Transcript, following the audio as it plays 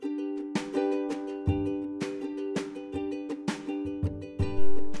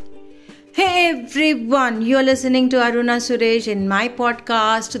everyone, you're listening to Aruna Suresh in my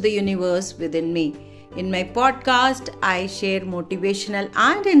podcast, The Universe Within Me. In my podcast, I share motivational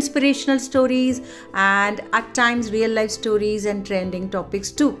and inspirational stories and at times real life stories and trending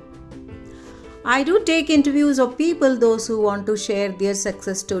topics too. I do take interviews of people, those who want to share their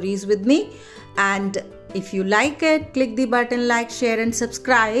success stories with me. And if you like it, click the button like, share and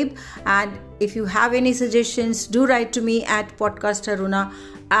subscribe. And if you have any suggestions, do write to me at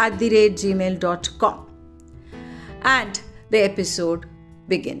podcastaruna@gmail.com. And the episode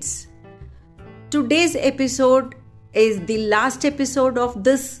begins. Today's episode is the last episode of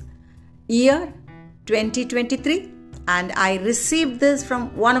this year 2023, and I received this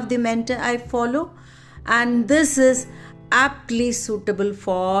from one of the mentors I follow, and this is aptly suitable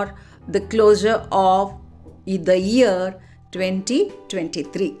for the closure of the year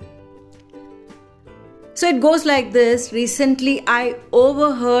 2023. So it goes like this. Recently, I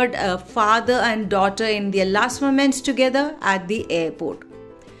overheard a father and daughter in their last moments together at the airport.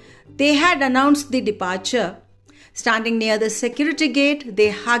 They had announced the departure. Standing near the security gate, they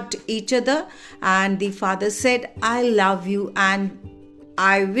hugged each other and the father said, "I love you and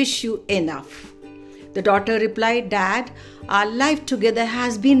I wish you enough." The daughter replied, "Dad, our life together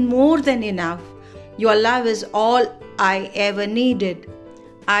has been more than enough. Your love is all I ever needed.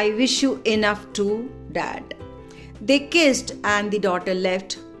 I wish you enough too, Dad." They kissed and the daughter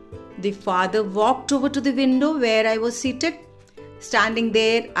left. The father walked over to the window where I was seated. Standing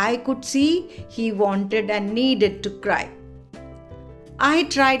there, I could see he wanted and needed to cry. I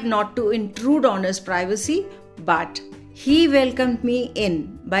tried not to intrude on his privacy, but he welcomed me in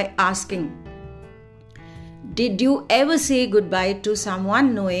by asking, "Did you ever say goodbye to someone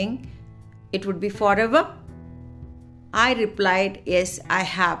knowing it would be forever?" I replied, "Yes, I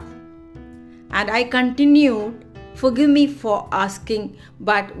have." And I continued, "Forgive me for asking,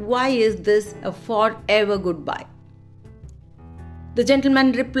 but why is this a forever goodbye?" The gentleman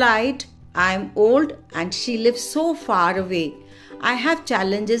replied, "I am old and she lives so far away. I have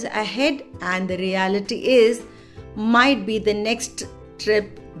challenges ahead and the reality is, might be the next trip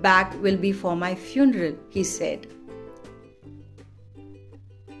back will be for my funeral," he said.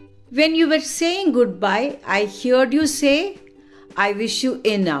 "When you were saying goodbye, I heard you say, 'I wish you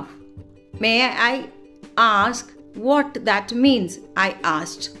enough.' May I ask what that means?" I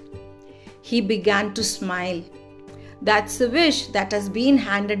asked. He began to smile. "That's a wish that has been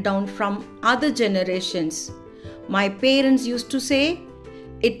handed down from other generations. My parents used to say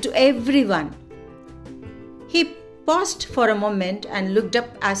it to everyone." He paused for a moment and looked up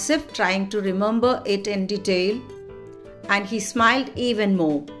as if trying to remember it in detail, and he smiled even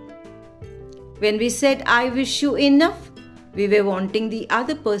more. "When we said 'I wish you enough,' we were wanting the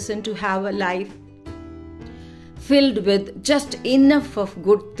other person to have a life filled with just enough of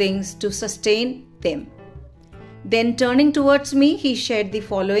good things to sustain them." Then turning towards me, he shared the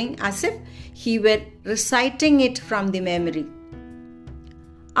following as if he were reciting it from the memory.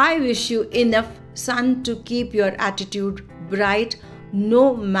 "I wish you enough sun to keep your attitude bright no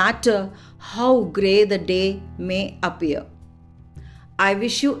matter how grey the day may appear. I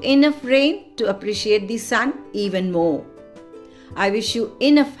wish you enough rain to appreciate the sun even more. I wish you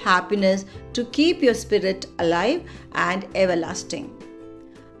enough happiness to keep your spirit alive and everlasting.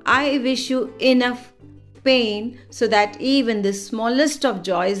 I wish you enough pain so that even the smallest of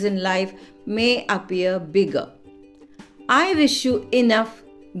joys in life may appear bigger. I wish you enough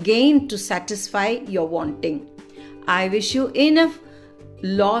gain to satisfy your wanting. I wish you enough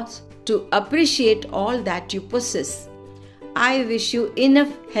loss to appreciate all that you possess. I wish you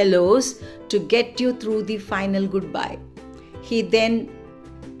enough hellos to get you through the final goodbye." He then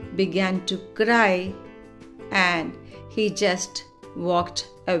began to cry and he just walked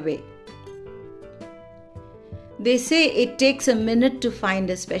away. They say it takes a minute to find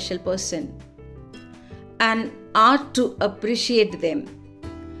a special person, an hour to appreciate them,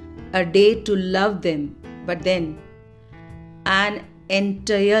 a day to love them, but then an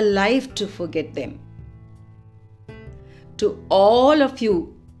entire life to forget them. To all of you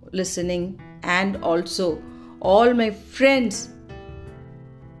listening and also all my friends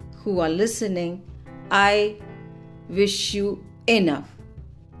who are listening, I wish you enough.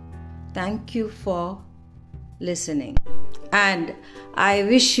 Thank you for listening. And I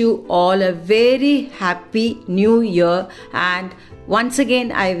wish you all a very happy new year. And once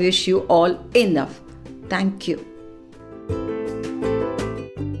again, I wish you all enough. Thank you.